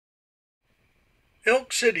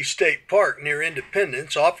Elk City State Park near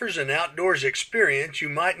Independence offers an outdoors experience you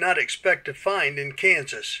might not expect to find in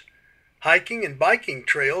Kansas. Hiking and biking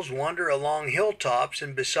trails wander along hilltops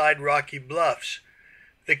and beside rocky bluffs.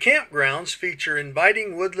 The campgrounds feature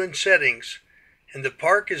inviting woodland settings, and the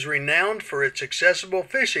park is renowned for its accessible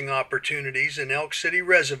fishing opportunities in Elk City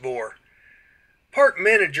Reservoir. Park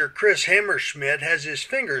manager Chris Hammerschmidt has his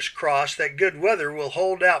fingers crossed that good weather will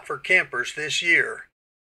hold out for campers this year.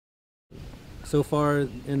 So far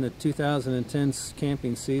in the 2010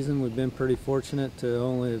 camping season, we've been pretty fortunate to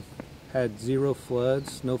only have had zero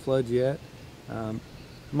floods, no floods yet.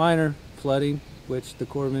 Minor flooding, which the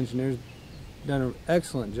Corps of Engineers done an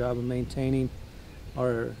excellent job of maintaining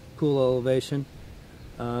our pool elevation.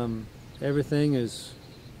 Everything is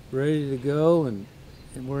ready to go, and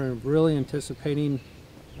we're really anticipating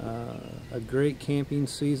a great camping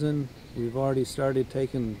season. We've already started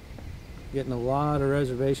getting a lot of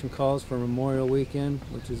reservation calls for Memorial Weekend,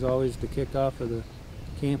 which is always the kickoff of the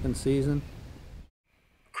camping season.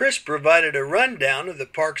 Chris provided a rundown of the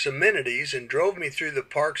park's amenities and drove me through the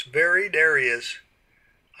park's varied areas.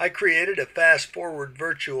 I created a fast-forward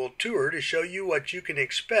virtual tour to show you what you can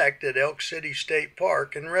expect at Elk City State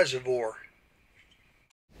Park and Reservoir.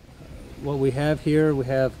 What we have here, we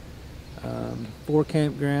have 4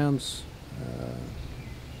 campgrounds.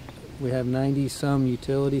 We have 90-some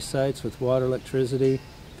utility sites with water, electricity,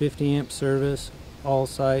 50 amp service, all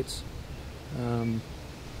sites.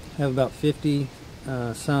 Have about 50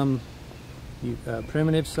 some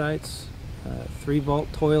primitive sites, 3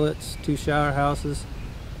 vault toilets, 2 shower houses,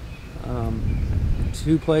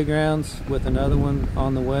 2 playgrounds with another one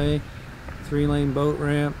on the way, 3-lane boat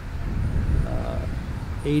ramp,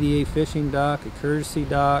 ADA fishing dock, a courtesy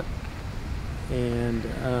dock, and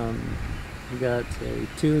we got a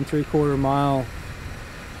 2 3/4 mile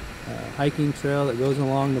hiking trail that goes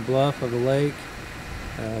along the bluff of the lake,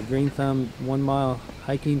 Green Thumb 1 mile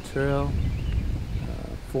hiking trail,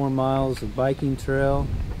 4 miles of biking trail,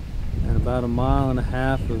 and about 1.5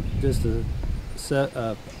 miles of just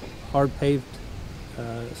a hard paved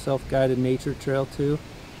self-guided nature trail too.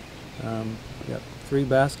 Got 3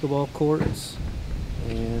 basketball courts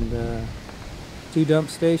and 2 dump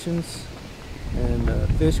stations and a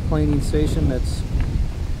fish cleaning station that's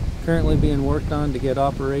currently being worked on to get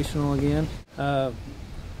operational again.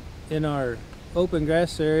 In our open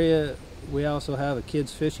grass area, we also have a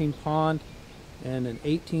kids fishing pond and an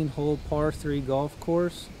 18-hole par 3 golf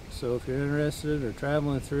course. So if you're interested or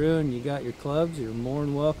traveling through and you got your clubs, you're more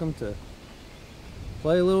than welcome to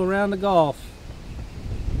play a little round of golf.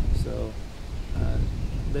 So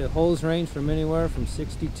the holes range from anywhere from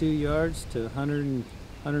 62 yards to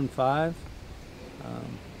 105.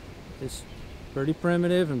 It's pretty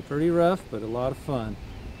primitive and pretty rough, but a lot of fun.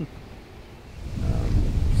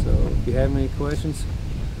 So if you have any questions,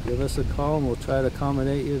 give us a call and we'll try to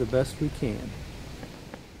accommodate you the best we can.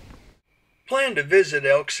 Plan to visit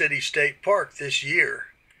Elk City State Park this year.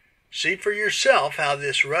 See for yourself how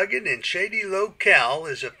this rugged and shady locale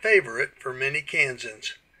is a favorite for many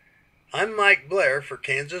Kansans. I'm Mike Blair for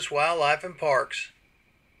Kansas Wildlife and Parks.